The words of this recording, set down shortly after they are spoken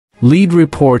Lead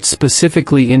reports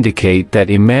specifically indicate that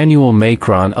Emmanuel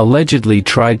Macron allegedly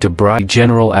tried to bribe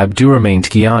General Abdourahmane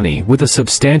Tiani with a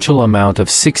substantial amount of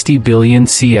 60 billion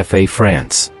CFA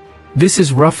francs. This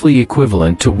is roughly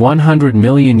equivalent to $100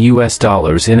 million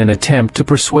in an attempt to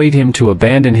persuade him to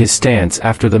abandon his stance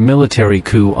after the military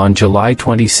coup on July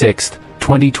 26,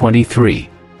 2023.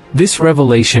 This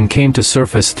revelation came to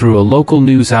surface through a local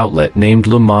news outlet named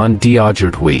Le Monde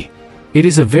d'Aujourd'hui. It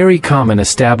is a very common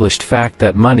established fact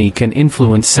that money can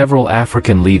influence several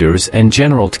African leaders, and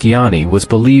General Tiani was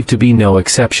believed to be no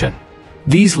exception.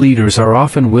 These leaders are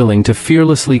often willing to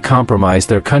fearlessly compromise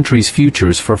their country's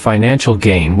futures for financial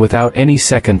gain without any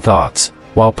second thoughts,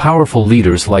 while powerful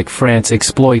leaders like France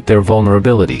exploit their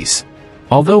vulnerabilities.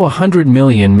 Although 100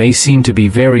 million may seem to be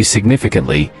very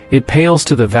significantly, it pales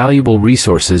to the valuable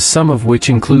resources, some of which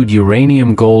include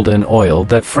uranium, gold and oil,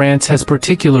 that France has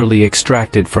particularly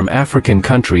extracted from African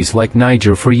countries like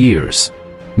Niger for years.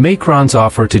 Macron's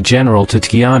offer to General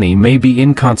Tiani may be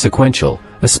inconsequential,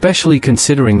 especially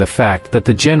considering the fact that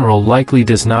the general likely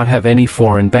does not have any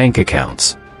foreign bank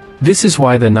accounts. This is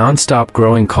why the non-stop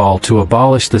growing call to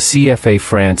abolish the CFA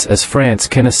francs, as France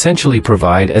can essentially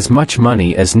provide as much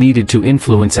money as needed to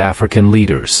influence African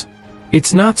leaders.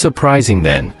 It's not surprising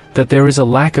then, that there is a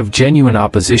lack of genuine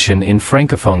opposition in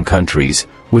Francophone countries,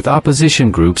 with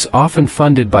opposition groups often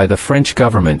funded by the French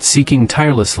government seeking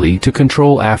tirelessly to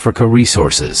control Africa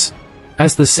resources.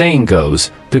 As the saying goes,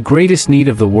 the greatest need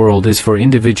of the world is for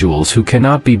individuals who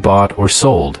cannot be bought or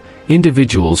sold,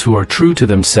 individuals who are true to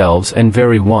themselves and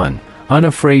very one,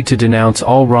 unafraid to denounce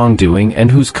all wrongdoing, and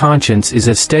whose conscience is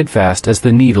as steadfast as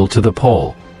the needle to the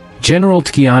pole. General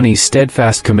Tiani's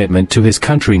steadfast commitment to his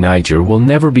country Niger will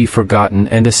never be forgotten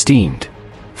and esteemed.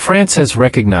 France has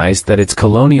recognized that its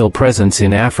colonial presence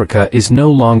in Africa is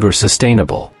no longer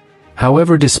sustainable.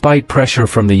 However, despite pressure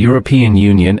from the European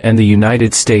Union and the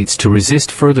United States to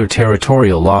resist further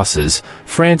territorial losses,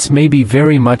 France may be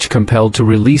very much compelled to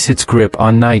release its grip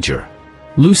on Niger.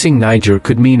 Losing Niger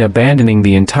could mean abandoning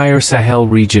the entire Sahel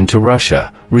region to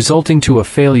Russia, resulting to a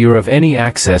failure of any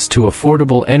access to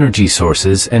affordable energy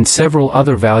sources and several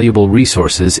other valuable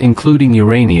resources, including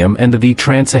uranium and the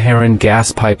Trans-Saharan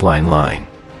gas pipeline line.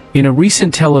 In a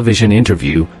recent television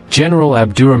interview, General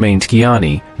Abdourahmane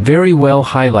Tiani very well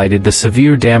highlighted the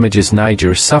severe damages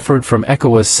Niger suffered from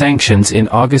ECOWAS sanctions in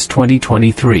August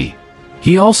 2023.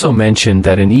 He also mentioned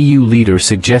that an EU leader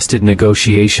suggested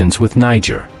negotiations with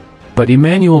Niger. But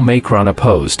Emmanuel Macron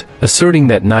opposed, asserting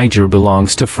that Niger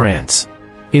belongs to France.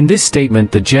 In this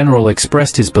statement, the general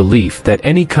expressed his belief that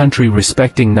any country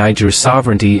respecting Niger's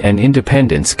sovereignty and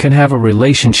independence can have a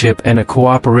relationship and a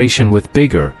cooperation with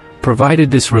bigger, provided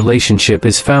this relationship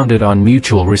is founded on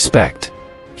mutual respect.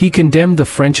 He condemned the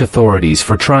French authorities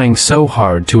for trying so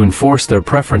hard to enforce their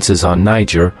preferences on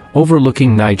Niger,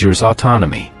 overlooking Niger's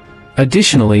autonomy.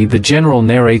 Additionally, the general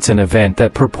narrates an event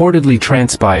that purportedly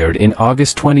transpired in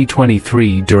August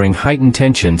 2023 during heightened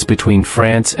tensions between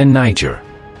France and Niger.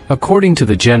 According to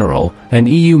the general, an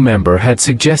EU member had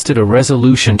suggested a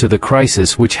resolution to the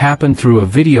crisis, which happened through a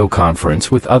video conference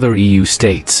with other EU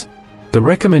states. The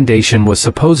recommendation was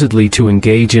supposedly to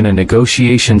engage in a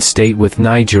negotiation state with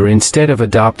Niger instead of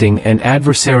adopting an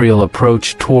adversarial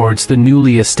approach towards the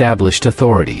newly established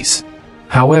authorities.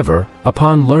 However,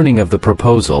 upon learning of the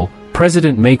proposal,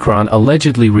 President Macron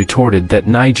allegedly retorted that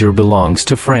Niger belongs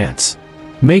to France.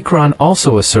 Macron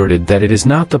also asserted that it is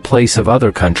not the place of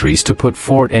other countries to put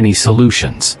forth any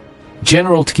solutions.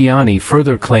 General Tiani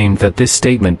further claimed that this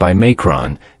statement by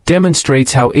Macron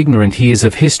demonstrates how ignorant he is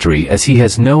of history, as he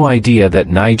has no idea that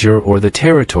Niger, or the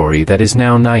territory that is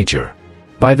now Niger.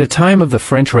 By the time of the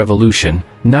French Revolution,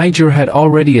 Niger had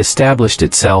already established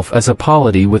itself as a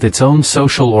polity with its own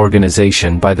social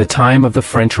organization by the time of the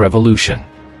French Revolution.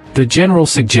 The general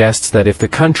suggests that if the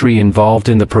country involved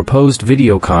in the proposed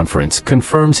video conference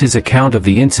confirms his account of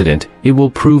the incident, it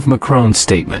will prove Macron's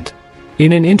statement.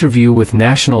 In an interview with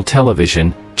national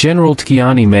television, General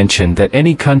Tiani mentioned that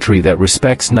any country that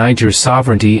respects Niger's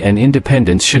sovereignty and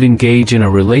independence should engage in a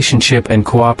relationship and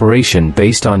cooperation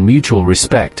based on mutual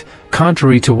respect,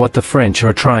 contrary to what the French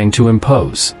are trying to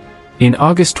impose. In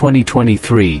August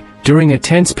 2023, during a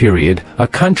tense period, a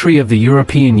country of the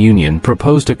European Union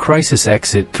proposed a crisis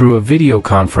exit through a video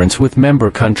conference with member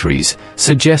countries,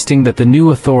 suggesting that the new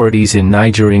authorities in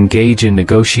Niger engage in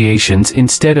negotiations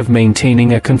instead of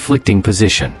maintaining a conflicting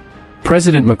position.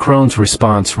 President Macron's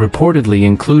response reportedly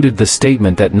included the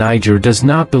statement that Niger does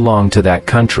not belong to that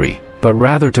country, but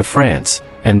rather to France,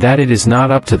 and that it is not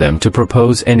up to them to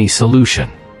propose any solution.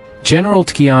 General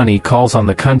Tiani calls on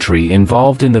the country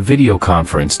involved in the video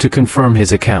conference to confirm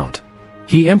his account.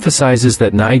 He emphasizes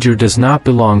that Niger does not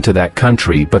belong to that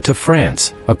country but to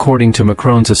France, according to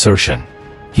Macron's assertion.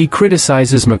 He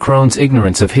criticizes Macron's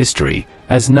ignorance of history,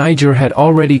 as Niger had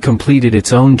already completed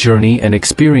its own journey and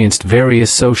experienced various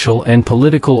social and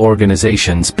political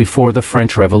organizations before the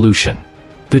French Revolution.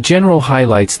 The general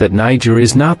highlights that Niger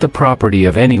is not the property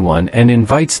of anyone and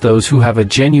invites those who have a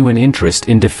genuine interest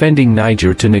in defending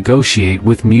Niger to negotiate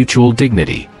with mutual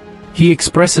dignity. He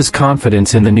expresses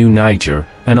confidence in the new Niger,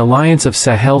 an alliance of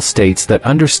Sahel states that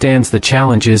understands the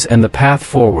challenges and the path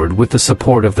forward with the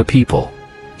support of the people.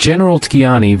 General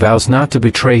Tchiani vows not to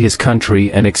betray his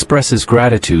country and expresses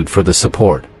gratitude for the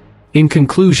support. In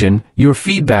conclusion, your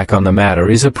feedback on the matter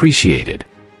is appreciated.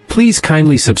 Please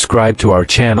kindly subscribe to our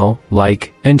channel,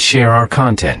 like, and share our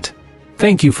content.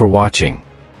 Thank you for watching.